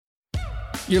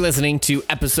You're listening to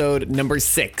episode number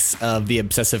 6 of the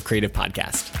Obsessive Creative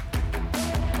Podcast.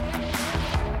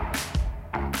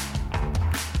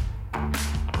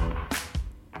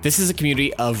 This is a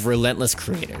community of relentless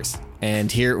creators,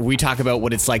 and here we talk about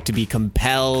what it's like to be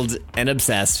compelled and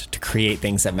obsessed to create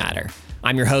things that matter.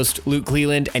 I'm your host, Luke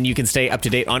Cleland, and you can stay up to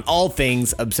date on all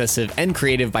things obsessive and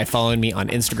creative by following me on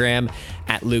Instagram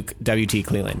at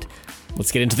LukeWTCleland.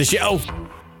 Let's get into the show.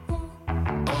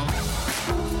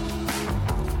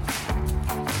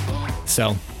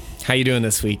 So, how you doing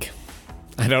this week?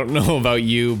 I don't know about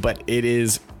you, but it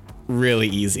is really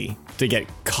easy to get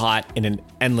caught in an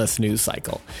endless news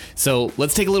cycle. So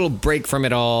let's take a little break from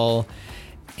it all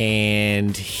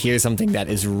and hear something that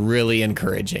is really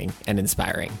encouraging and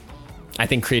inspiring. I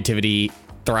think creativity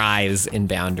thrives in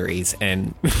boundaries,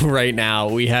 and right now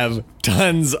we have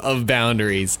tons of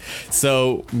boundaries.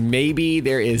 So maybe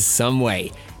there is some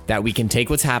way that we can take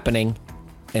what's happening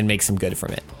and make some good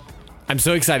from it. I'm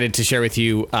so excited to share with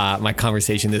you my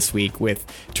conversation this week with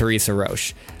Teresa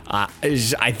Roche.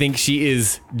 I think she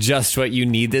is just what you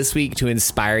need this week to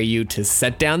inspire you to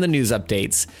set down the news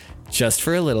updates just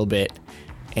for a little bit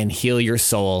and heal your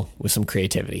soul with some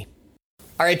creativity.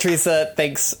 All right, Teresa,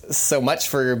 thanks so much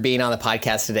for being on the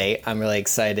podcast today. I'm really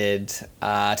excited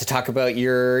to talk about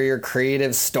your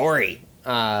creative story.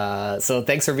 So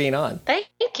thanks for being on. Thank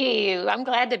you. I'm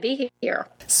glad to be here.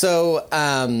 So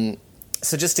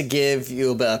just to give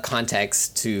you a bit of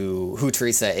context to who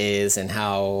Teresa is and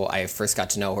how I first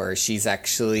got to know her, she's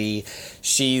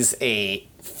a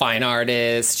fine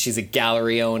artist. She's a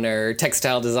gallery owner,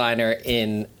 textile designer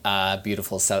in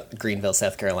beautiful Greenville,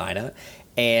 South Carolina.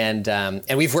 And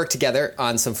we've worked together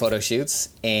on some photo shoots,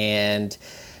 and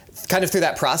kind of through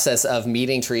that process of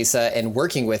meeting Teresa and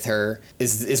working with her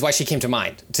is why she came to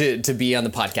mind to be on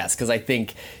the podcast, because I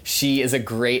think she is a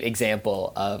great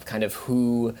example of kind of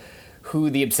who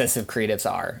the obsessive creatives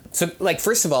are. So,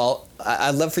 first of all,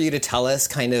 I'd love for you to tell us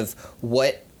kind of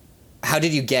how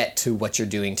did you get to what you're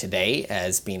doing today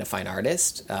as being a fine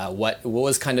artist? What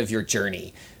was kind of your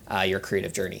journey, your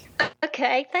creative journey?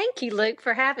 Okay. Thank you, Luke,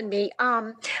 for having me.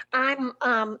 I'm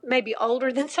maybe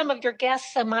older than some of your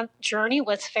guests, so my journey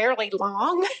was fairly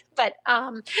long, but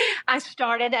I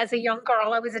started as a young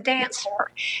girl. I was a dancer.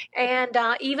 And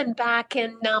even back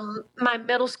in my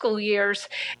middle school years,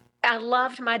 I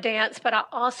loved my dance, but I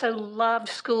also loved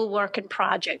schoolwork and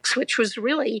projects, which was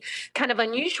really kind of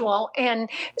unusual. And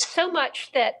so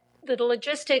much that the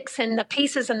logistics and the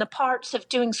pieces and the parts of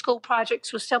doing school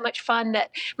projects was so much fun that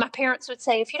my parents would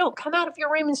say, if you don't come out of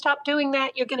your room and stop doing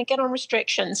that, you're going to get on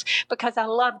restrictions, because I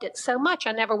loved it so much.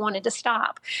 I never wanted to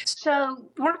stop. So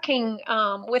working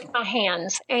with my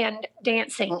hands and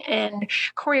dancing and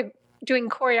doing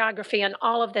choreography and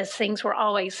all of those things were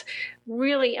always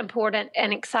really important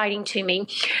and exciting to me.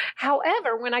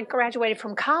 However, when I graduated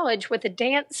from college with a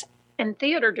dance and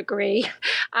theater degree,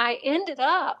 I ended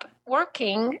up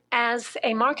working as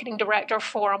a marketing director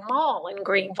for a mall in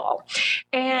Greenville.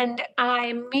 And I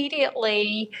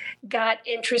immediately got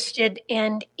interested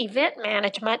in event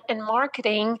management and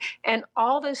marketing and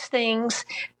all those things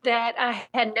that I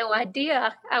had no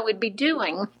idea I would be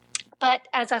doing. But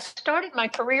as I started my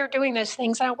career doing those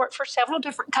things, I worked for several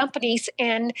different companies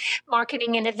in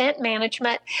marketing and event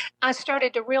management. I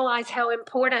started to realize how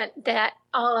important that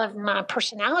all of my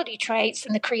personality traits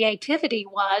and the creativity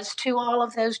was to all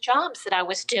of those jobs that I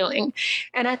was doing.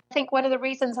 And I think one of the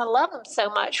reasons I love them so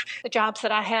much, the jobs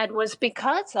that I had, was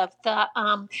because of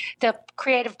the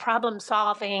creative problem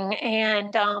solving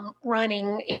and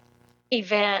running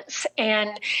events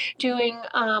and doing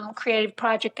creative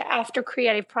project after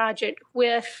creative project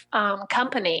with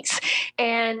companies.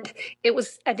 And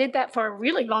I did that for a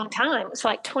really long time. It was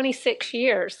like 26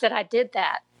 years that I did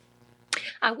that.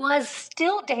 I was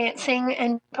still dancing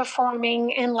and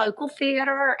performing in local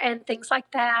theater and things like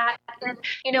that. And,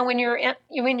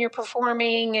 when you're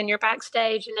performing and you're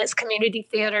backstage and it's community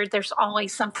theater, there's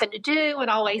always something to do and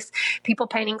always people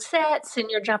painting sets and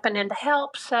you're jumping in to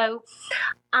help. So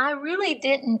I really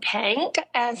didn't paint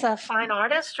as a fine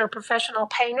artist or professional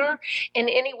painter in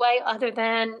any way other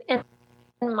than in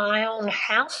my own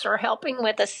house or helping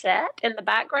with a set in the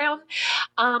background.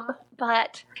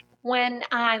 But when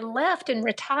I left and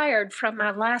retired from my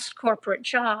last corporate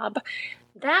job,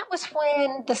 that was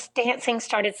when the dancing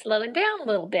started slowing down a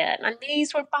little bit. My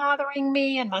knees were bothering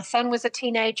me, and my son was a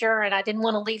teenager, and I didn't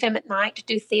want to leave him at night to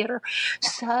do theater.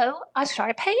 So I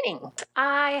started painting.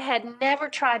 I had never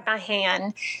tried my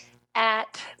hand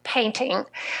at painting.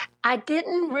 I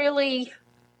didn't really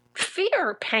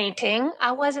fear painting.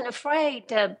 I wasn't afraid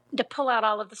to pull out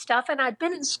all of the stuff. And I'd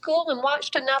been in school and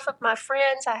watched enough of my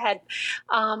friends. I had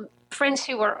friends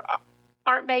who were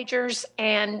art majors,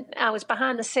 and I was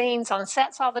behind the scenes on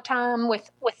sets all the time with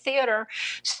theater.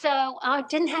 So I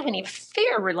didn't have any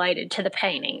fear related to the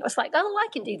painting. It was like, oh, I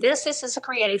can do this. This is a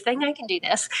creative thing. I can do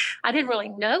this. I didn't really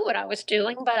know what I was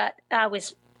doing, but I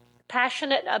was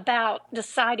passionate about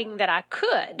deciding that I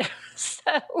could.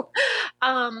 So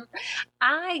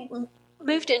I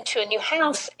moved into a new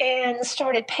house and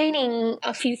started painting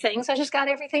a few things. I just got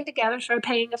everything together, started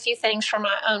painting a few things for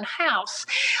my own house.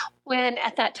 When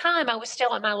at that time I was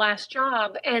still at my last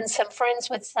job, and some friends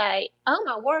would say, "Oh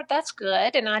my word, that's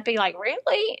good." And I'd be like,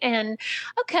 "Really?" And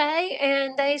okay.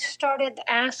 And they started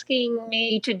asking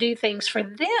me to do things for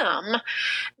them.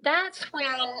 That's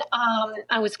when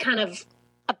I was kind of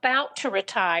about to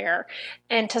retire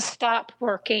and to stop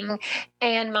working.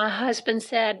 And my husband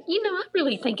said, I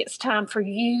really think it's time for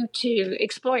you to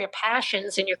explore your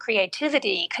passions and your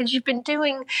creativity, because you've been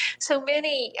doing so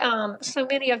many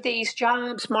of these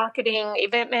jobs, marketing,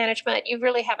 event management. You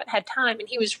really haven't had time. And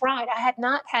he was right. I had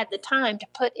not had the time to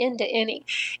put into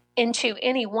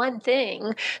any one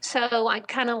thing. So I'd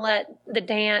kind of let the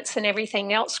dance and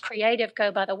everything else creative go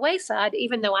by the wayside,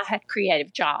 even though I had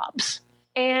creative jobs.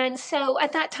 And so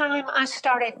at that time, I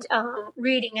started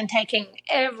reading and taking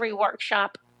every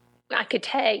workshop I could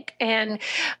take, and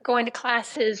going to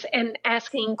classes and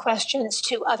asking questions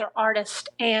to other artists,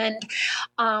 and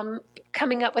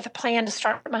coming up with a plan to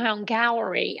start my own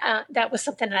gallery. That was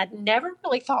something I'd never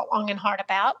really thought long and hard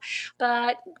about,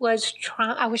 but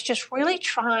I was just really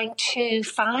trying to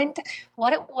find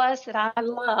what it was that I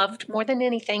loved more than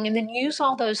anything, and then use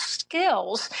all those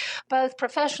skills, both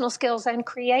professional skills and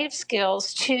creative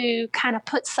skills, to kind of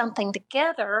put something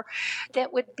together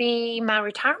that would be my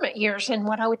retirement years and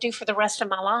what I would do for the rest of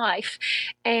my life.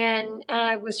 And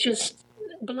I was just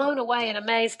blown away and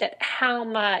amazed at how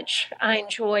much I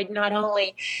enjoyed not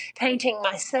only painting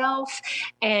myself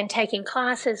and taking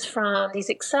classes from these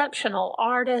exceptional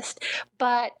artists,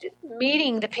 but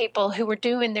meeting the people who were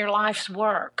doing their life's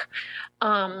work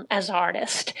as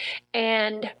artists.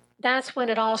 And that's when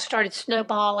it all started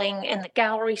snowballing, and the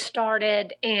gallery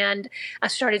started, and I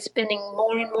started spending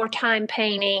more and more time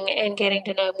painting and getting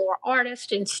to know more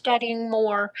artists and studying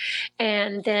more.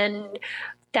 And then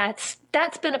that's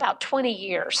been about 20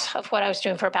 years of what I was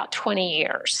doing for about 20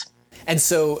 years. And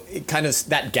so kind of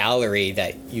that gallery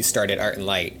that you started, Art and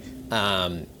Light,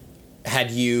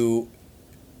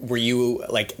 were you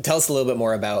like, tell us a little bit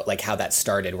more about like how that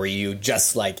started. Were you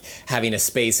just like having a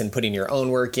space and putting your own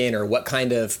work in, or what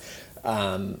kind of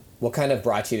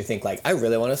brought you to think like, I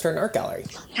really want to start an art gallery?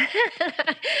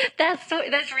 That's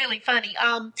really funny.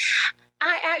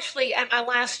 I actually, at my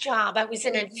last job, I was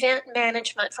in event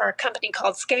management for a company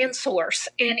called ScanSource.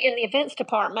 And in the events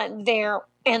department there,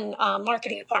 and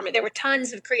marketing department, there were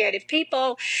tons of creative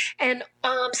people. And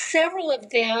several of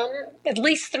them, at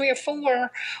least 3 or 4,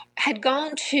 had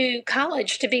gone to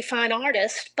college to be fine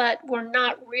artists, but were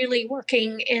not really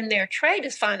working in their trade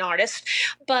as fine artists,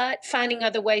 but finding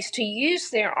other ways to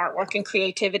use their artwork and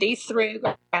creativity through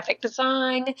graphic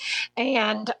design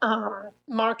and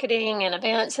marketing and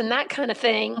events and that kind of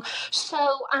thing.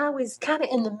 So I was kind of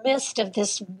in the midst of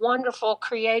this wonderful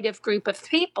creative group of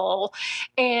people,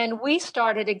 and we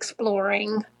started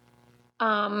exploring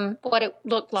what it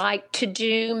looked like to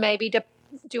do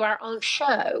our own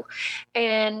show.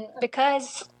 And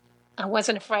because I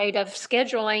wasn't afraid of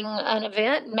scheduling an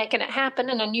event and making it happen,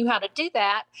 and I knew how to do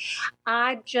that,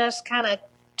 I just kind of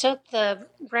took the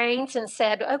reins and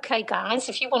said, okay, guys,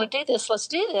 if you want to do this, let's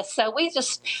do this. So we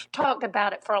just talked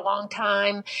about it for a long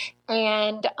time,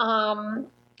 and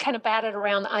kind of batted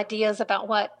around the ideas about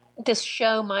what this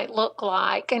show might look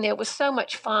like. And it was so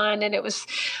much fun. And it was,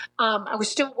 I was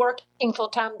still working full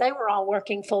time. They were all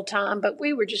working full time, but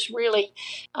we were just really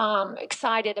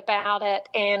excited about it.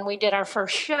 And we did our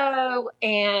first show,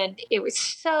 and it was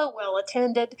so well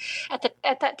attended.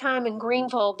 At that time in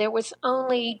Greenville, there was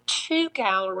only 2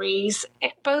 galleries,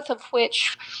 both of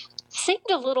which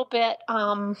seemed a little bit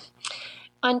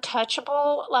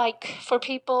untouchable, like for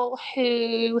people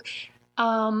who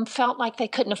felt like they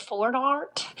couldn't afford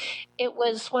art. It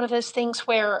was one of those things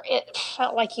where it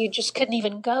felt like you just couldn't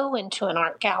even go into an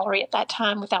art gallery at that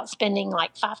time without spending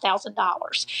like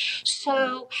 $5,000.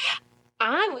 So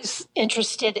I was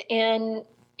interested in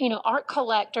art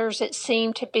collectors, it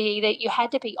seemed to be that you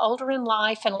had to be older in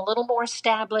life and a little more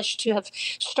established to have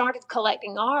started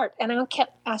collecting art. And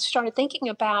I started thinking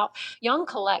about young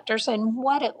collectors and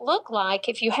what it looked like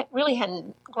if you really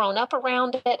hadn't grown up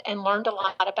around it and learned a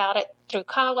lot about it through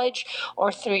college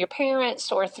or through your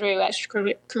parents or through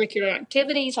extracurricular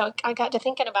activities. I got to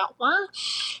thinking about why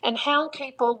and how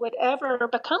people would ever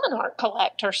become an art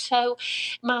collector. So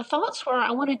my thoughts were,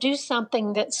 I want to do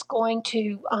something that's going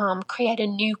to create a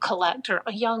new collector,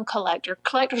 a young collector,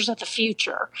 collectors of the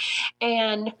future.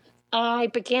 And I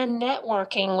began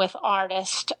networking with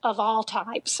artists of all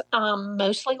types,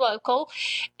 mostly local,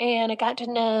 and I got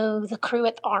to know the crew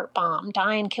at the Art Bomb,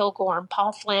 Diane Kilgore and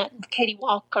Paul Flint and Katie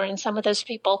Walker and some of those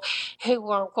people who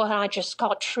were what I just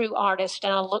call true artists,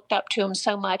 and I looked up to them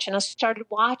so much, and I started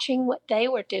watching what they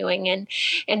were doing and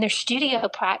their studio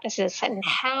practices and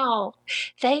how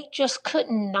they just could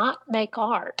not make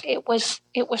art. It was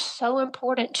so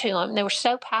important to them. They were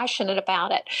so passionate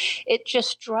about it. It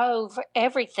just drove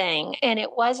everything. And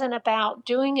it wasn't about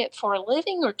doing it for a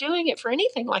living or doing it for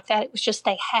anything like that. It was just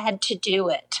they had to do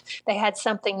it. They had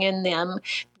something in them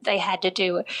they had to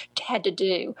do.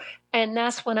 And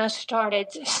that's when I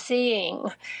started seeing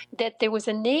that there was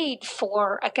a need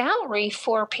for a gallery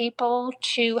for people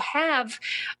to have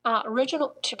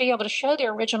to be able to show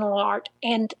their original art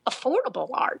and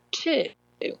affordable art too.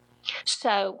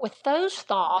 So with those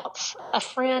thoughts, a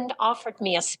friend offered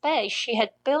me a space. She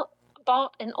had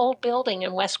bought an old building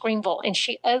in West Greenville, and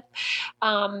she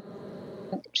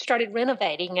started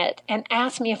renovating it and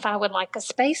asked me if I would like a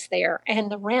space there.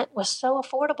 And the rent was so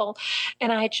affordable,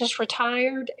 and I had just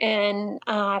retired, and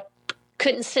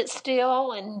couldn't sit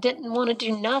still and didn't want to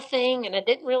do nothing, and I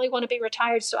didn't really want to be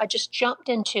retired, so I just jumped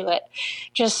into it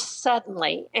just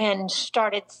suddenly and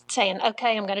started saying,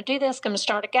 okay, I'm going to do this. I'm going to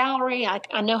start a gallery.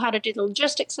 I know how to do the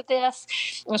logistics of this.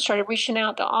 And I started reaching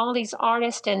out to all these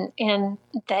artists, and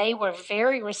they were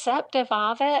very receptive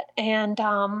of it, and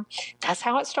that's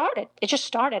how it started. It just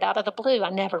started out of the blue. I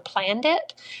never planned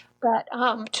it, but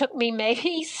took me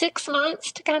maybe 6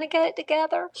 months to kind of get it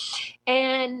together,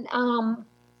 and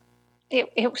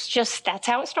it was just, that's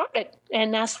how it started.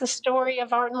 And that's the story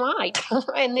of Art and Light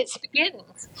and its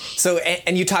beginnings. So,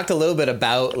 and you talked a little bit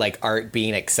about like art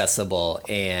being accessible.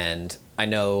 And I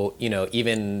know,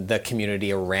 even the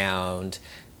community around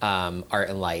Art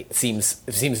and Light seems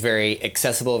very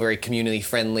accessible, very community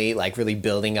friendly, like really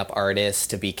building up artists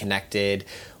to be connected.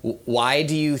 Why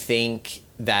do you think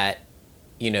that,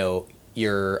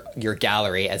 your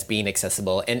gallery as being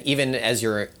accessible, and even as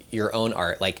your own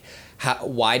art, like,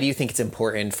 why do you think it's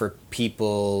important for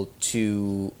people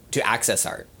to access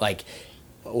art? Like,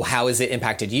 how has it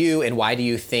impacted you, and why do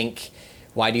you think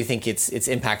it's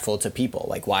impactful to people?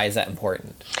 Like, why is that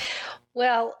important?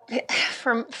 Well,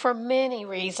 for many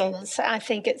reasons, I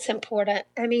think it's important.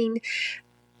 I mean,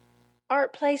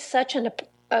 art plays such an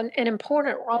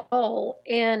important role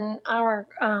in our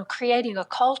creating a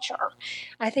culture.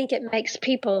 I think it makes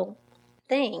people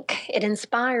think, it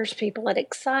inspires people, it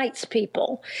excites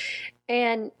people.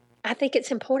 And I think it's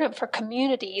important for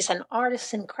communities and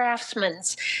artists and craftsmen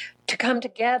to come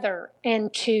together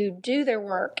and to do their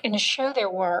work and to show their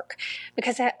work,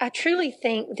 because I truly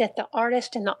think that the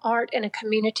artist and the art in a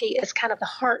community is kind of the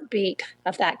heartbeat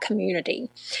of that community.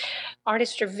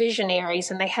 Artists are visionaries,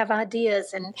 and they have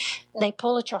ideas, and they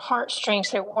pull at your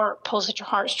heartstrings. Their work pulls at your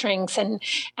heartstrings, and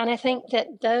I think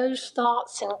that those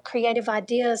thoughts and creative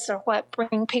ideas are what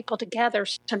bring people together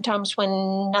sometimes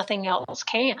when nothing else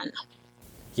can.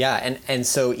 Yeah, and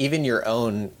so even your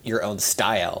own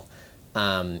style,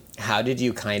 how did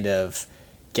you kind of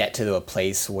get to a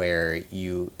place where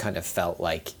you kind of felt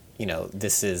like,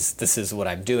 this is what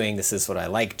I'm doing, this is what I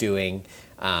like doing?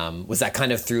 Was that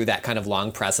kind of through that kind of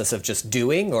long process of just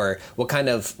doing, or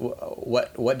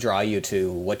what draw you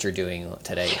to what you're doing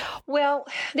today? Well,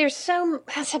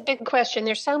 that's a big question.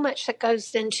 There's so much that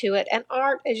goes into it. And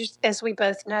art, as we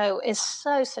both know, is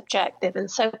so subjective and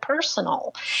so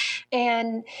personal.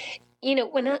 And,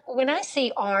 when I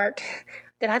see art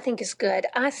that I think is good,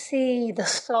 I see the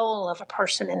soul of a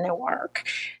person in their work.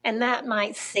 And that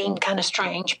might seem kind of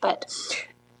strange, but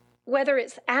whether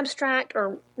it's abstract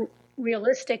or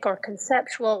realistic or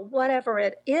conceptual, whatever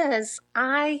it is,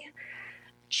 I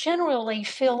generally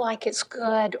feel like it's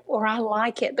good, or I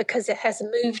like it because it has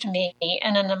moved me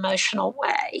in an emotional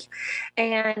way.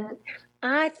 And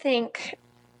I think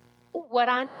what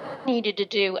I needed to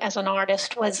do as an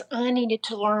artist was I needed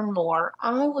to learn more.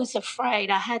 I was afraid.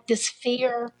 I had this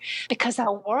fear because I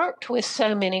worked with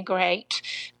so many great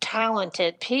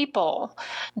talented people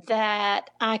that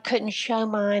I couldn't show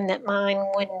mine, that mine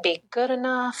wouldn't be good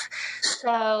enough.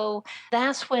 So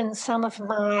that's when some of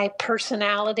my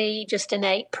personality, just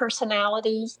innate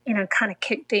personality, kind of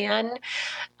kicked in.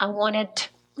 I wanted,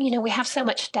 we have so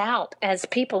much doubt as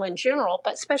people in general,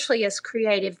 but especially as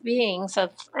creative beings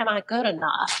of, am I good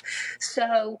enough?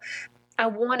 So I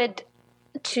wanted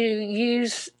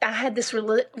I had this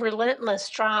relentless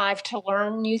drive to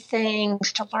learn new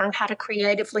things, to learn how to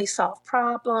creatively solve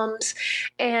problems.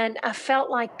 And I felt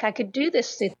like I could do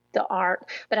this through the art,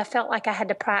 but I felt like I had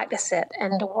to practice it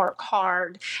and to work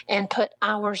hard and put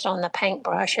hours on the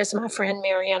paintbrush, as my friend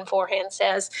Marianne Forehand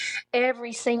says,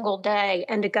 every single day,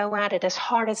 and to go at it as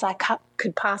hard as I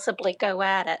could possibly go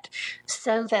at it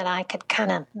so that I could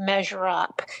kind of measure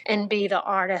up and be the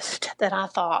artist that I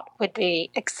thought would be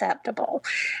acceptable.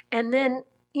 And then,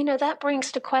 that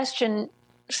brings to question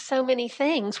so many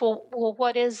things. Well,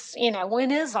 what is,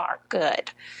 when is art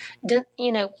good?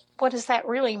 What does that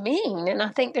really mean? And I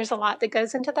think there's a lot that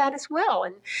goes into that as well.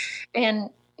 And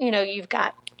you've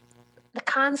got the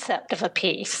concept of a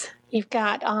piece. You've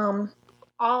got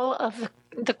all of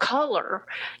the color.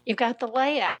 You've got the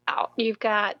layout. You've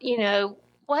got,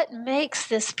 what makes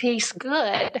this piece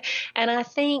good? And I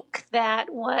think that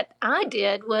what I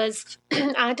did was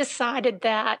I decided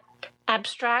that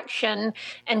abstraction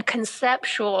and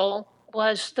conceptual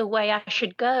was the way I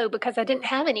should go, because I didn't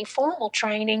have any formal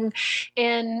training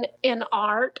in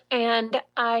art, and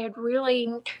I had really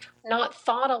not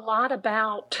thought a lot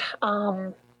about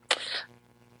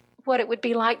what it would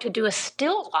be like to do a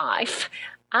still life.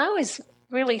 I was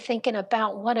really thinking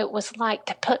about what it was like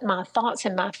to put my thoughts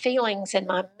and my feelings and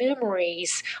my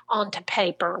memories onto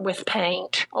paper with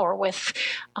paint or with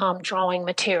drawing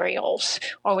materials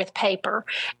or with paper.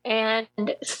 And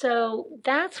so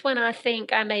that's when I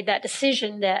think I made that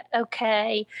decision that,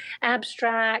 okay,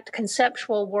 abstract,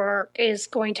 conceptual work is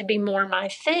going to be more my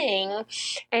thing.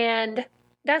 And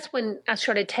that's when I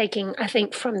started taking, I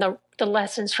think, from the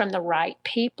lessons from the right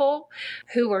people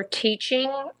who were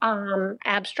teaching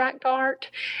abstract art.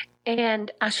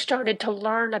 And I started to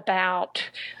learn about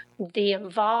the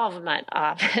involvement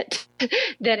of it,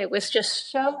 that it was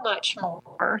just so much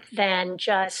more than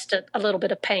just a little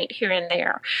bit of paint here and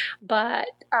there. But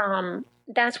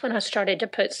that's when I started to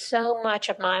put so much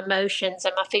of my emotions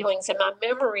and my feelings and my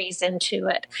memories into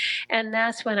it. And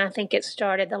that's when I think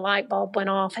the light bulb went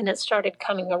off, and it started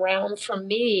coming around for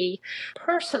me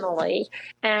personally.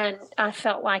 And I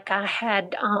felt like I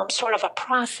had sort of a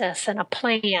process and a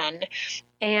plan.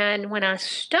 And when I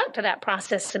stuck to that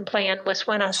process and plan was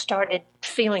when I started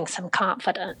feeling some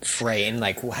confidence. Right. And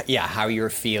how you were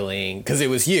feeling, because it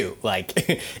was you,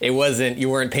 you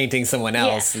weren't painting someone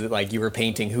else. Yeah. You were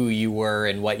painting who you were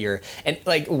and what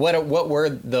were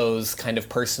those kind of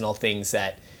personal things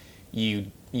that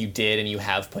you did and you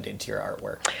have put into your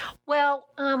artwork? Well,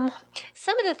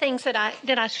 some of the things that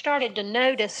I started to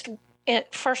notice,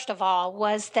 first of all,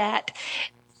 was that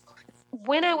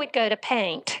when I would go to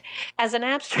paint, as an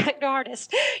abstract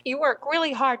artist, you work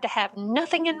really hard to have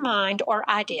nothing in mind, or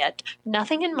I did,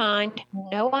 nothing in mind,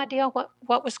 no idea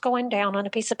what was going down on a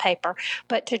piece of paper,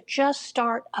 but to just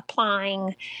start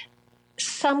applying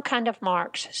some kind of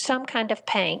marks, some kind of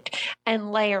paint,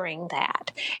 and layering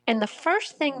that. And the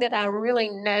first thing that I really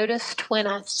noticed when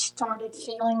I started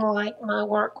feeling like my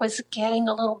work was getting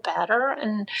a little better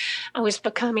and I was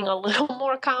becoming a little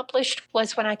more accomplished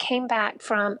was when I came back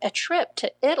from a trip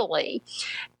to Italy.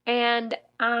 And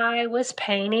I was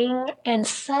painting, and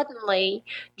suddenly,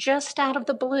 just out of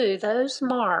the blue, those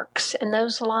marks and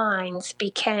those lines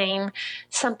became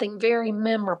something very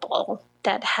memorable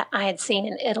that I had seen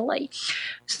in Italy.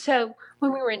 So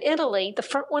when we were in Italy,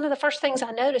 one of the first things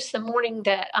I noticed the morning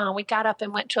that we got up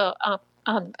and went to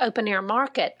an open-air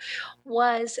market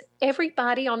was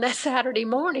everybody on that Saturday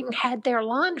morning had their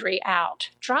laundry out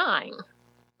drying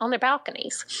on their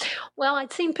balconies. Well,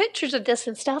 I'd seen pictures of this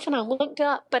and stuff, and I looked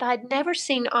up, but I'd never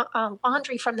seen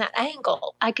laundry from that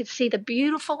angle. I could see the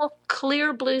beautiful,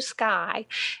 clear blue sky,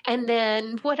 and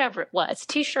then whatever it was,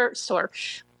 T-shirts or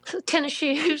tennis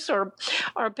shoes or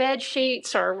bed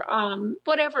sheets or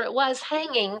whatever it was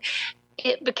hanging,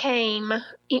 it became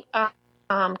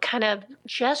kind of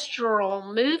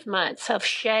gestural movements of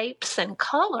shapes and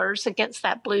colors against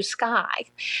that blue sky.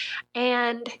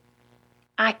 And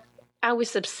I I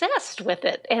was obsessed with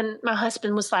it. And my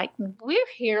husband was like,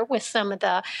 we're here with some of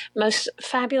the most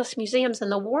fabulous museums in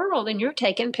the world, and you're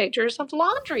taking pictures of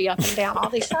laundry up and down all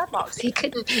these sidewalks. He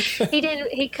couldn't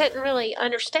really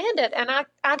understand it. And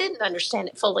I didn't understand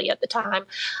it fully at the time.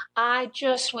 I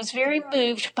just was very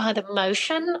moved by the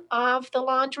motion of the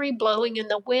laundry blowing in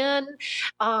the wind,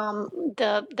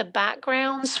 the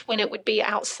backgrounds when it would be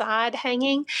outside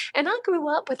hanging. And I grew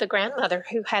up with a grandmother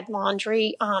who had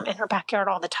laundry in her backyard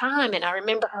all the time. And I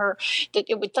remember her that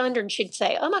it would thunder and she'd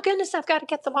say, oh my goodness, I've got to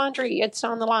get the laundry. It's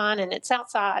on the line and it's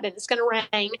outside and it's going to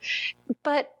rain.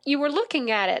 But you were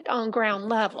looking at it on ground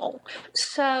level.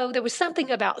 So there was something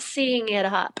about seeing it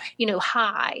up,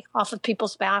 high off of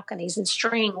people's balconies and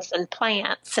strings and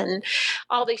plants and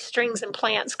all these strings and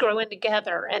plants growing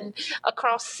together. And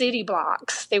across city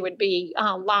blocks, there would be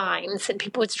lines and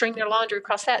people would string their laundry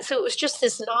across that. So it was just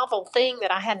this novel thing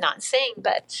that I had not seen.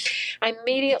 But I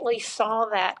immediately saw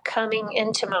that coming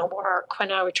into my work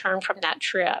when I returned from that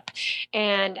trip.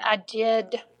 And I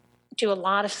did do a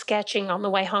lot of sketching on the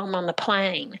way home on the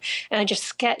plane. And I just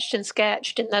sketched,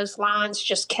 and those lines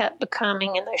just kept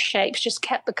becoming, and those shapes just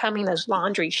kept becoming those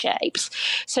laundry shapes.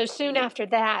 So soon after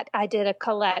that, I did a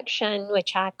collection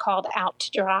which I called Out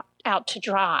to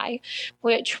Dry,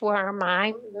 which were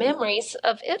my memories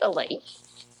of Italy.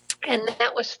 And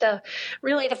that was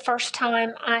really the first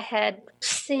time I had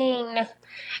seen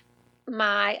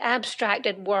my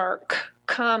abstracted work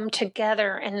come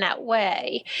together in that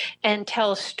way and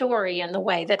tell a story in the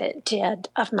way that it did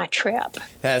of my trip.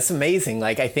 That's amazing.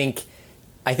 Like, I think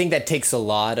that takes a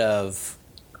lot of,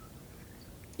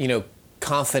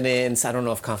 confidence. I don't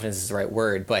know if confidence is the right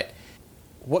word, but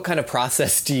what kind of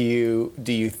process do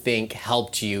you think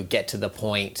helped you get to the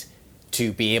point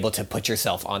to be able to put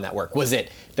yourself on that work? Was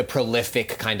it the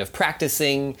prolific kind of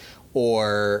practicing,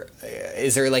 or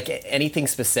is there like anything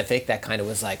specific that kind of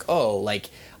was like, oh, like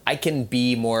I can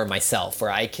be more myself, or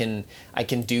I can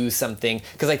do something?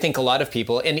 Because I think a lot of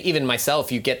people, and even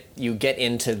myself, you get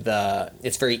into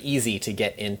it's very easy to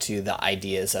get into the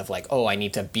ideas of like, oh, I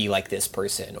need to be like this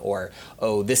person, or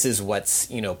oh, this is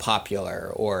what's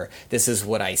popular, or this is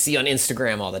what I see on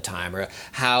Instagram all the time, or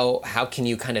how can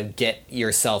you kind of get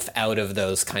yourself out of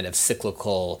those kind of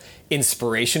cyclical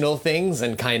inspirational things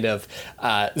and kind of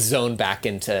zone back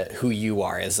into who you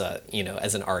are as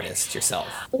an artist yourself?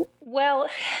 Well,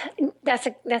 that's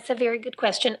a very good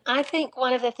question. I think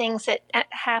one of the things that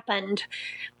happened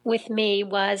with me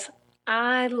was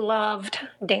I loved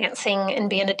dancing and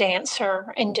being a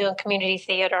dancer and doing community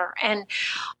theater. And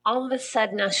all of a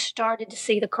sudden, I started to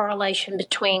see the correlation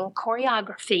between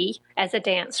choreography as a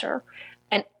dancer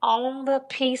and all the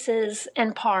pieces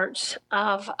and parts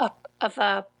of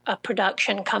a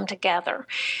production come together.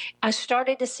 I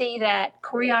started to see that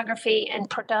choreography and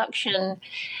production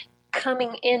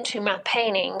coming into my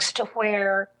paintings to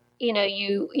where,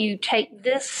 you take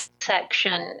this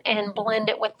section and blend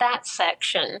it with that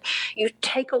section. You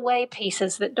take away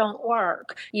pieces that don't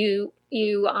work. You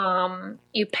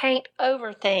paint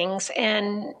over things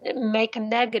and make a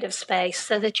negative space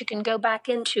so that you can go back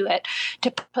into it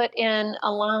to put in a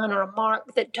line or a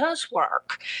mark that does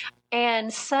work.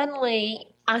 And suddenly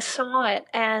I saw it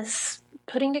as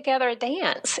putting together a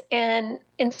dance, and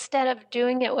instead of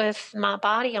doing it with my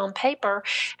body on paper,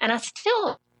 and I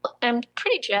still am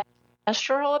pretty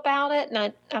gestural about it,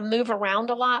 and I move around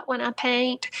a lot when I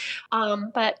paint,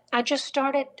 but I just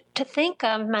started to think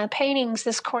of my paintings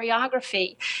as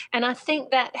choreography, and I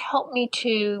think that helped me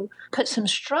to put some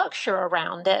structure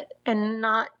around it and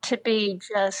not to be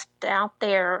just out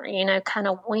there, kind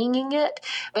of winging it,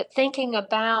 but thinking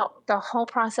about the whole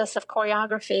process of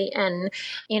choreography and,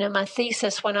 my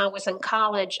thesis when I was in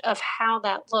college of how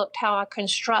that looked, how I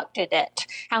constructed it,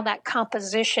 how that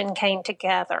composition came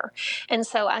together. And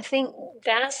so I think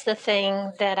that's the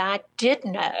thing that I did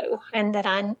know and that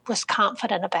I was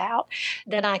confident about,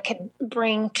 that I could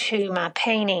bring to my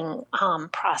painting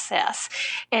process.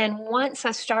 And once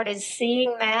I started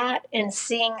seeing that and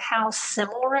seeing how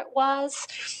similar it was,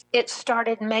 it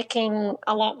started making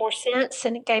a lot more sense,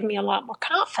 and it gave me a lot more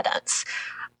confidence.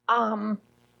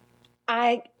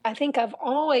 I think I've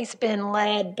always been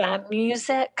led by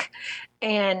music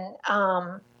and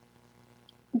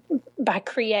by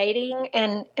creating,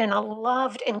 and I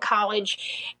loved in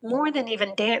college more than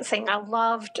even dancing. I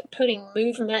loved putting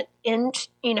movement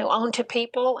onto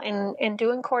people and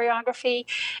doing choreography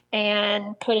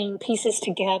and putting pieces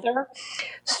together.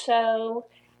 So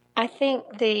I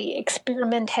think the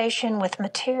experimentation with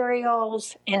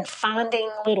materials and finding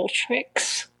little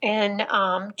tricks and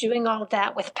doing all of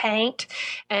that with paint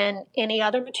and any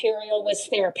other material was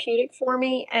therapeutic for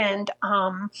me. And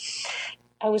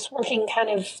I was working kind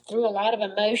of through a lot of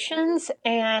emotions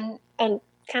and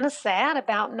kind of sad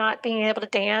about not being able to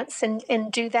dance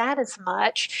and do that as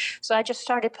much. So I just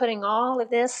started putting all of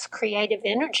this creative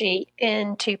energy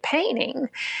into painting.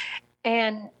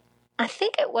 And I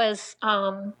think it was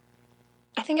Ingrid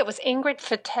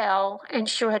Fattel, and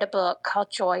she wrote a book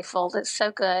called Joyful that's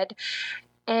so good.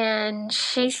 And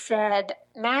she said,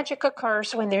 magic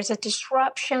occurs when there's a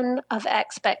disruption of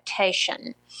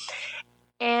expectation.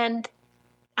 And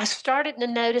I started to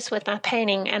notice with my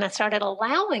painting, and I started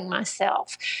allowing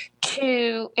myself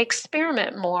to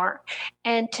experiment more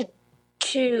and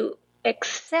to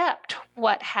accept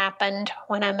what happened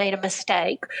when I made a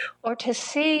mistake, or to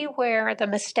see where the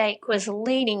mistake was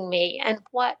leading me and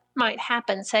what might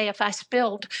happen. Say if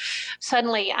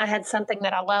suddenly I had something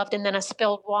that I loved and then I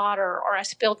spilled water, or I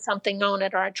spilled something on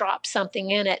it, or I dropped something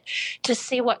in it, to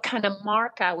see what kind of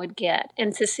mark I would get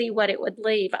and to see what it would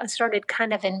leave. I started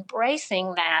kind of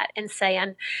embracing that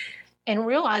and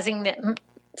realizing that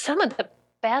some of the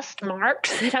best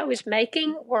marks that I was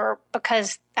making were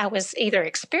because I was either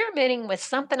experimenting with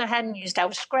something I hadn't used. I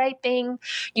was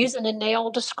using a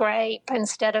nail to scrape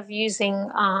instead of using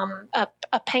a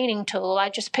painting tool.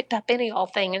 I just picked up any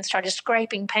old thing and started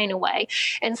scraping paint away.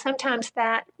 And sometimes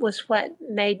that was what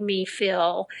made me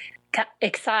feel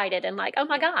excited and like, oh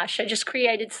my gosh, I just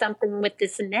created something with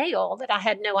this nail that I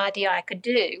had no idea I could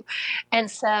do. And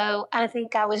so I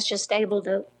think I was just able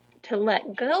to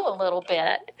let go a little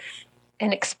bit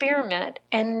and experiment,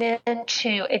 and then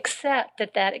to accept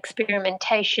that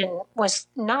experimentation was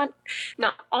not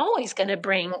always going to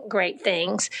bring great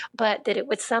things, but that it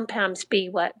would sometimes be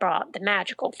what brought the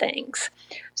magical things.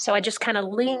 So I just kind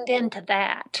of leaned into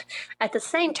that. At the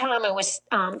same time, I was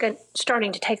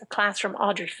starting to take a class from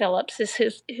Audrey Phillips,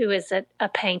 who is a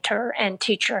painter and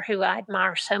teacher who I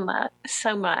admire so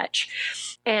much.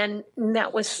 And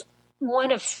that was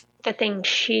one of the thing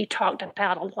she talked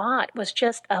about a lot, was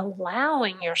just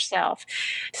allowing yourself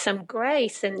some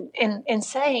grace and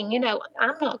saying,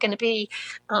 I'm not going to be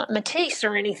Matisse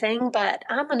or anything, but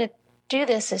I'm going to do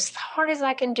this as hard as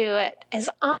I can do it, as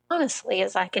honestly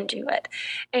as I can do it,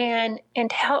 and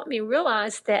help me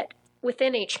realize that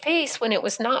within each piece, when it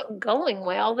was not going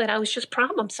well, that I was just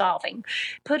problem solving.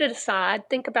 Put it aside,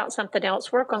 think about something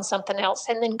else, work on something else,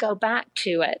 and then go back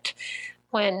to it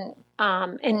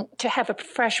and to have a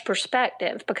fresh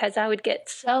perspective, because I would get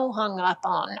so hung up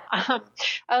on,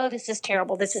 oh, this is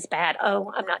terrible, this is bad,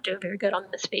 oh, I'm not doing very good on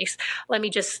this piece, let me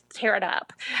just tear it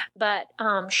up. But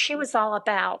she was all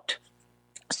about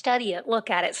study it, look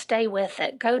at it, stay with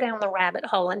it, go down the rabbit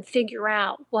hole and figure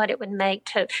out what it would make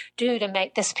to do to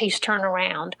make this piece turn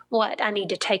around, what I need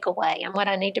to take away and what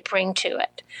I need to bring to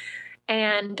it.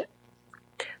 And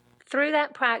through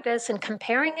that practice and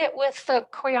comparing it with the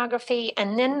choreography,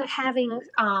 and then having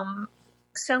learned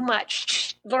so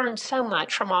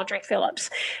much from Audrey Phillips,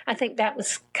 I think that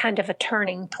was kind of a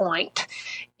turning point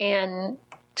in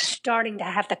starting to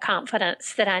have the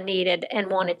confidence that I needed and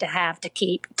wanted to have to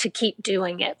keep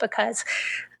doing it, because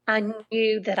I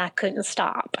knew that I couldn't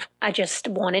stop. I just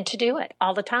wanted to do it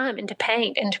all the time and to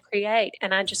paint and to create,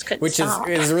 and I just couldn't stop.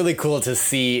 Which is really cool to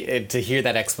see, to hear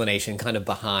that explanation kind of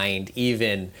behind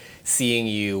even seeing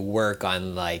you work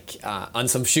on on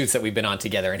some shoots that we've been on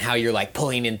together, and how you're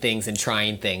pulling in things and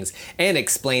trying things, and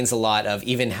explains a lot of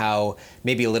even how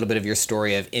maybe a little bit of your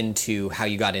story of into how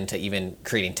you got into even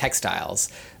creating textiles,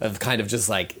 of kind of just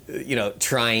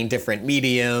trying different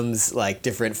mediums,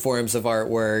 different forms of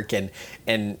artwork,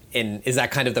 and is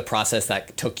that kind of the process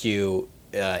that took you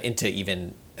into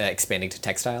even expanding to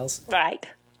textiles? Right.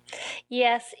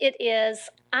 Yes, it is.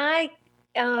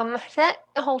 That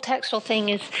whole textile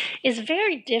thing is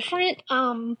very different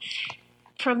from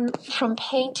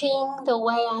painting the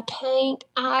way I paint.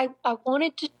 I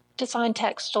wanted to design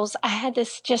textiles. I had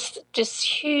this just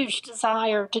huge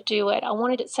desire to do it. I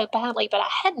wanted it so badly, but I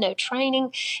had no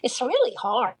training. It's really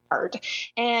hard,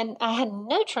 and I had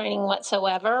no training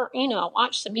whatsoever. I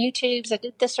watched some YouTubes. I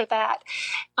did this or that,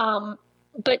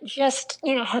 but just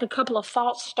had a couple of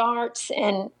false starts,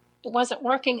 and it wasn't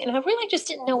working, and I really just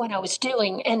didn't know what I was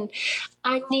doing. And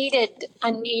I needed,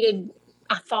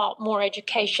 I thought, more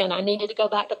education. I needed to go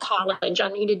back to college. I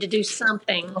needed to do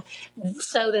something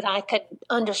so that I could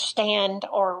understand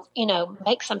or,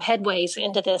 make some headways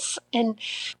into this. And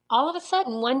all of a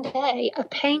sudden, one day, a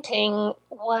painting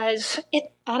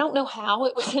I don't know how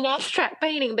it was an abstract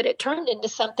painting, but it turned into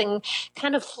something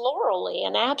kind of florally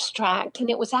and abstract. And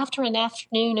it was after an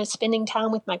afternoon of spending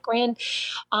time with my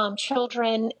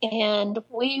grandchildren, and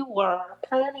we were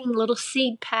planting little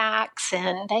seed packs,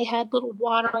 and they had little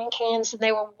watering cans, and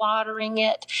they were watering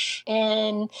it,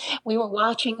 and we were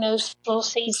watching those little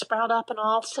seeds sprout up and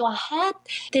all. So I had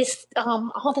this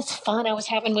all this fun I was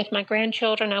having with my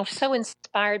grandchildren. I was so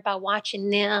inspired by watching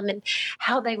them and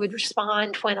how they would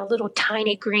respond when a little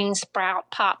tiny green sprout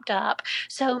popped up.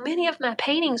 So many of my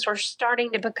paintings were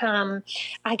starting to become,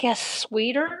 I guess,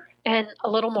 sweeter and a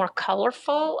little more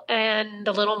colorful and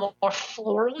a little more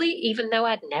florally, even though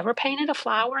I'd never painted a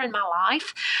flower in my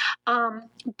life.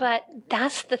 But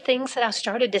that's the things that I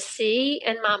started to see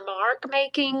in my mark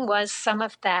making, was some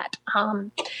of that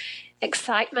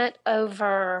excitement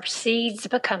over seeds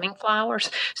becoming flowers.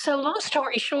 So long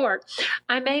story short,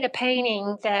 I made a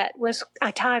painting that I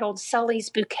titled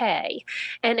Sully's Bouquet,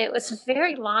 and it was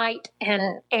very light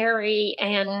and airy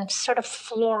and sort of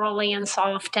florally and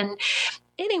soft. And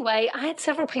anyway, I had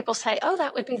several people say, "Oh,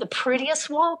 that would be the prettiest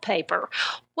wallpaper."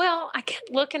 Well, I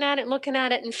kept looking at it,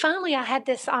 and finally I had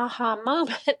this aha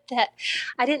moment that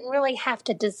I didn't really have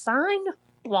to design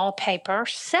wallpaper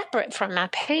separate from my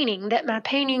painting, that my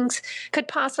paintings could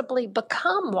possibly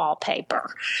become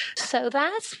wallpaper. So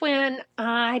that's when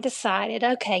I decided,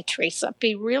 okay, Teresa,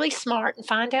 be really smart and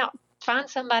find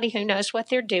somebody who knows what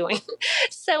they're doing.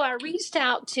 So I reached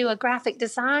out to a graphic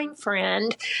design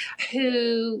friend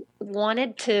who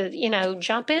wanted to,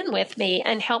 jump in with me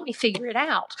and help me figure it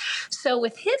out. So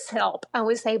with his help, I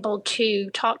was able to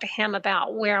talk to him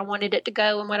about where I wanted it to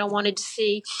go and what I wanted to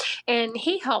see. And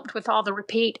he helped with all the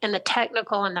repeat and the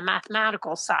technical and the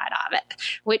mathematical side of it,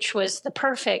 which was the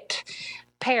perfect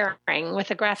pairing with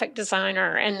a graphic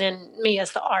designer and then me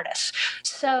as the artist.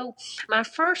 So my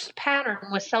first pattern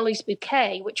was Sully's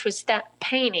Bouquet, which was that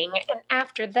painting. And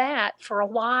after that, for a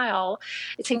while,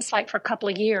 it seems like for a couple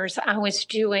of years, I was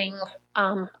doing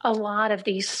a lot of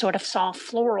these sort of soft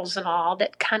florals and all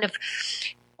that kind of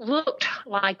looked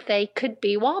like they could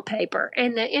be wallpaper.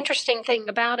 And the interesting thing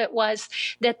about it was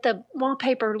that the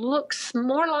wallpaper looks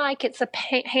more like it's a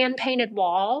hand-painted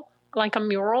wall, like a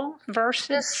mural,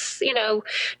 versus,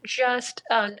 just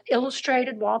an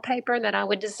illustrated wallpaper that I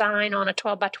would design on a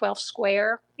 12 by 12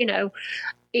 square,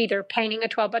 either painting a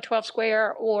 12 by 12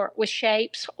 square or with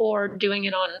shapes or doing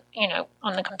it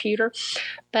on the computer.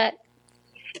 But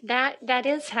that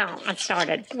is how I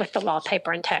started with the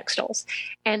wallpaper and textiles.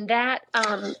 And that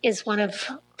is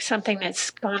something that's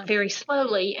gone very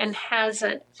slowly and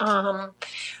hasn't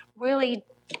really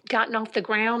gotten off the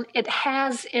ground. It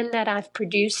has, in that I've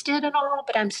produced it and all,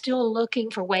 but I'm still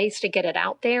looking for ways to get it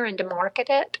out there and to market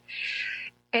it.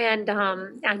 And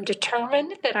I'm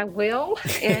determined that I will.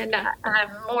 And I'm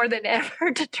more than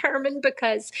ever determined,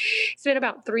 because it's been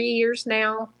about 3 years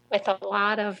now with a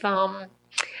lot of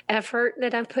effort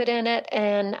that I've put in it,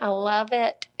 and I love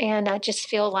it. And I just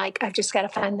feel like I've just got to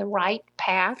find the right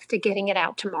path to getting it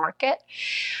out to market.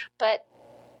 But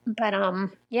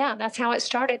yeah, that's how it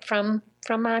started from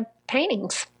my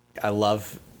paintings. I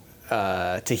love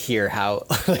to hear how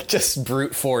just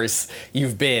brute force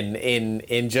you've been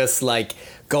in just like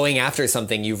going after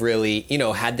something you've really,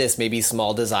 had this maybe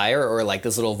small desire or like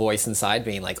this little voice inside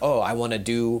being like, oh, I want to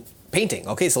do painting.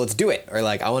 Okay, so let's do it. Or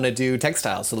like, I want to do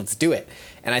textiles, so let's do it.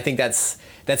 And I think that's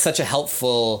such a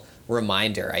helpful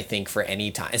reminder, I think, for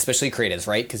any time, especially creatives,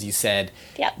 right? Because you said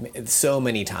so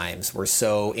many times we're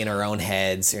so in our own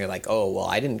heads, and you're like, oh, well,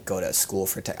 I didn't go to school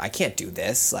for I can't do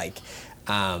this. Like,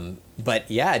 but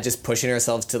yeah, just pushing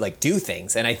ourselves to like do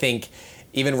things. And I think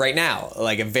even right now,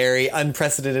 like a very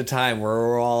unprecedented time where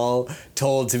we're all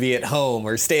told to be at home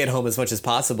or stay at home as much as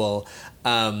possible.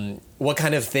 What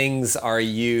kind of things are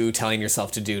you telling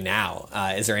yourself to do now?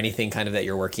 Is there anything kind of that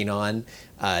you're working on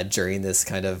during this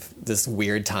kind of this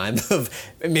weird time of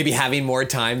maybe having more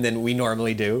time than we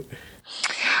normally do?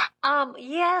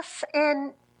 Yes.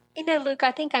 And, Luke,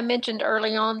 I think I mentioned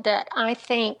early on that I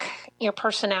think your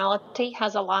personality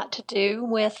has a lot to do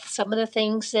with some of the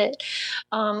things that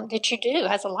you do,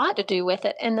 has a lot to do with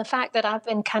it. And the fact that I've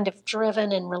been kind of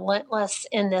driven and relentless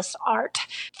in this art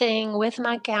thing with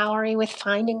my gallery, with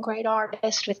finding great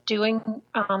artists, with doing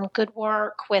good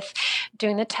work, with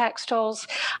doing the textiles.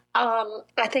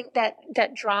 I think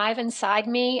that drive inside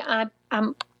me,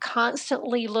 I'm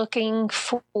constantly looking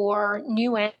for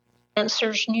new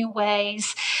answers, new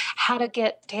ways, how to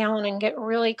get down and get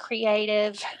really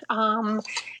creative.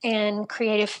 And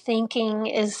creative thinking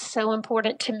is so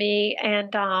important to me.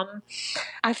 And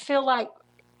I feel like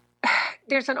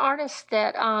there's an artist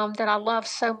that I love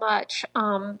so much.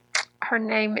 Her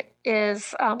name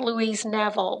is Louise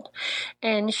Neville,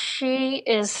 and she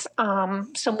is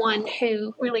someone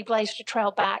who really blazed a trail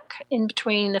back in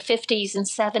between the 50s and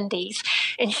 70s.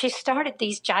 And she started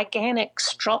these gigantic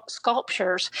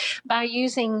sculptures by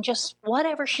using just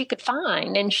whatever she could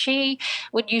find. And she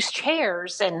would use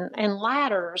chairs and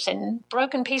ladders and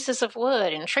broken pieces of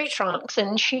wood and tree trunks.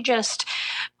 And she just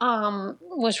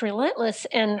was relentless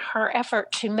in her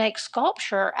effort to make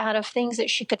sculpture out of things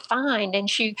that she could find. And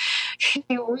she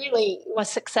really was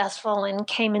successful and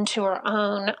came into her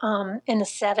own in the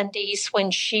 70s when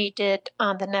she did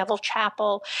the Neville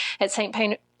Chapel at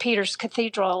St. Peter's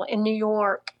Cathedral in New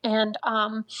York. And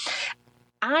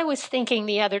I was thinking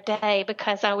the other day,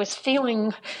 because I was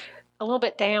feeling a little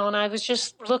bit down, I was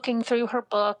just looking through her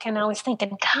book and I was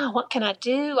thinking, God, what can I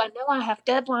do? I know I have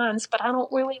deadlines, but I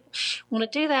don't really want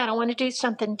to do that. I want to do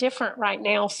something different right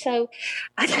now. So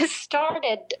I just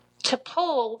started to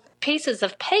pull pieces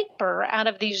of paper out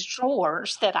of these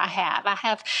drawers that I have. I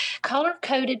have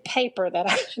color-coded paper that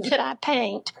I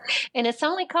paint, and it's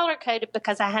only color-coded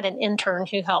because I had an intern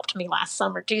who helped me last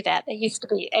summer do that. They used to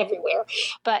be everywhere,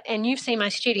 and you've seen my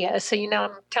studio, so you know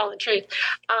I'm telling the truth.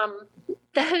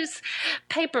 Those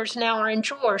papers now are in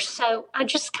drawers. So I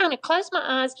just kind of closed my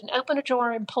eyes and opened a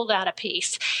drawer and pulled out a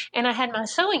piece. And I had my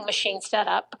sewing machine set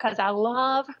up because I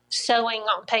love sewing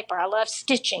on paper. I love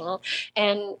stitching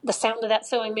and the sound of that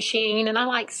sewing machine. And I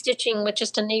like stitching with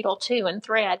just a needle too and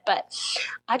thread. But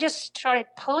I just started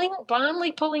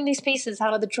blindly pulling these pieces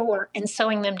out of the drawer and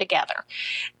sewing them together.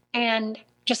 And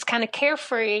just kind of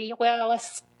carefree. Well, I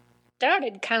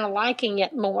started kind of liking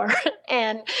it more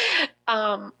and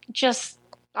just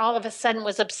all of a sudden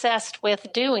was obsessed with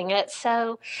doing it.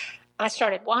 So I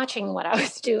started watching what I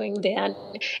was doing then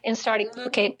and started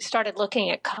looking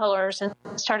at colors and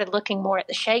started looking more at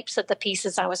the shapes of the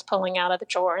pieces I was pulling out of the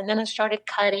drawer. And then I started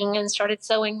cutting and started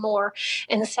sewing more.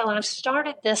 And so I've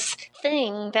started this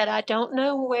thing that I don't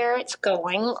know where it's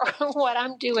going or what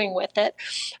I'm doing with it,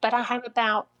 but I have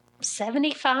about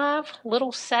 75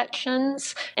 little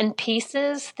sections and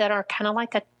pieces that are kind of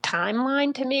like a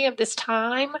timeline to me of this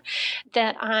time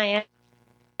that I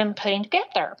am putting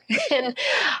together. And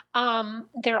I'm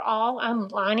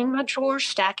lining my drawers,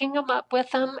 stacking them up with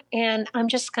them, and I'm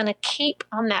just going to keep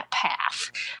on that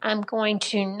path. I'm going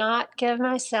to not give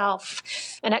myself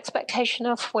an expectation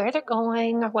of where they're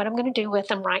going or what I'm going to do with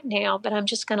them right now, but I'm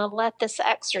just going to let this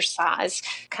exercise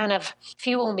kind of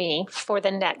fuel me for the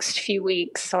next few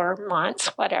weeks or months,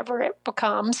 whatever it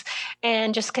becomes,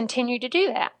 and just continue to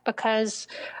do that because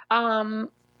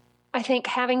I think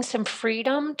having some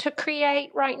freedom to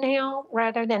create right now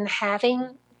rather than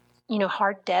having,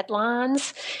 hard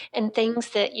deadlines and things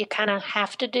that you kind of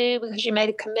have to do because you made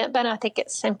a commitment. I think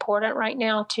it's important right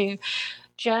now to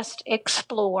just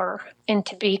explore and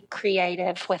to be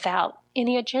creative without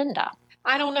any agenda.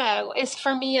 I don't know.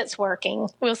 For me, it's working.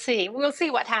 We'll see. We'll see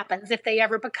what happens if they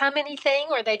ever become anything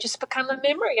or they just become a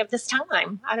memory of this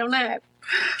time. I don't know.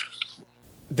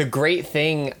 The great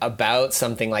thing about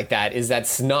something like that is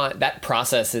that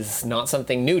process is not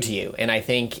something new to you. And I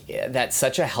think that's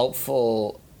such a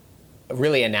helpful,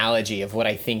 really, analogy of what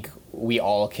I think we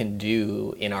all can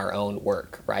do in our own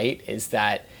work, right? Is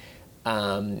that,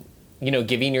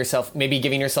 giving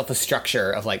yourself a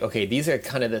structure of like, okay, these are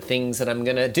kind of the things that I'm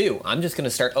going to do. I'm just going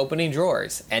to start opening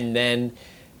drawers and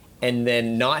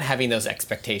then not having those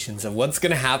expectations of what's going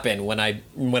to happen when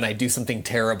I do something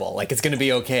terrible. Like, it's going to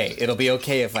be okay. It'll be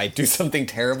okay if I do something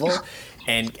terrible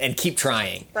and keep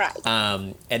trying. Right.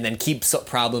 And then keep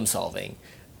problem solving.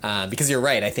 Because you're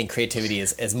right. I think creativity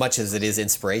is, as much as it is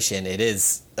inspiration, it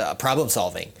is problem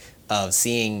solving of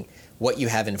seeing what you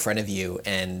have in front of you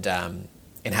and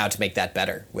how to make that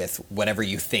better with whatever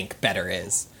you think better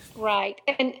is. Right.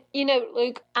 And,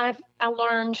 Luke, I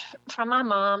learned from my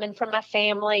mom and from my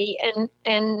family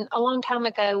and a long time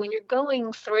ago, when you're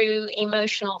going through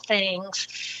emotional things,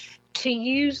 to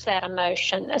use that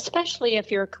emotion, especially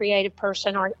if you're a creative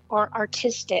person or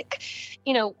artistic,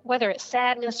 whether it's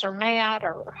sadness or mad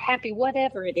or happy,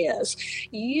 whatever it is,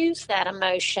 use that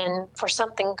emotion for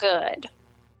something good.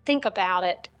 Think about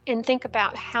it and think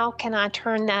about how can I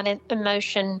turn that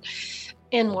emotion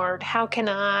inward? How can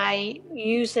I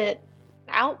use it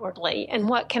outwardly? And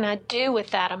what can I do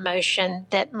with that emotion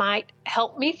that might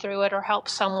help me through it or help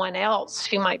someone else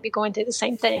who might be going through the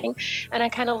same thing? And I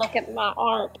kind of look at my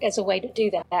art as a way to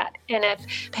do that. And I've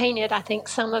painted, I think,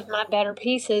 some of my better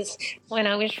pieces when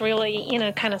I was really,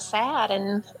 kind of sad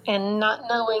and not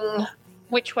knowing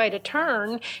which way to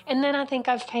turn. And then I think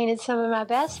I've painted some of my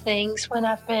best things when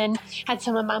I've had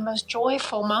some of my most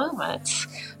joyful moments.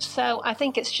 So I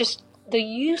think it's just the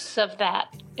use of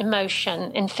that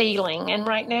emotion and feeling. And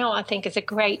right now, I think is a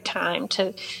great time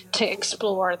to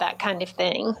explore that kind of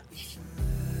thing.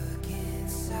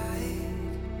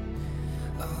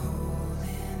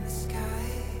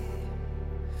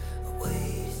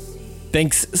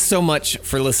 Thanks so much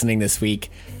for listening this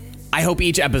week. I hope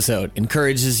each episode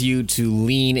encourages you to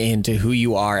lean into who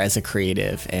you are as a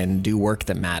creative and do work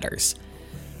that matters.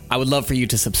 I would love for you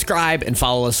to subscribe and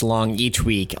follow us along each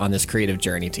week on this creative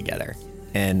journey together.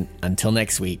 And until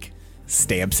next week,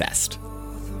 stay obsessed.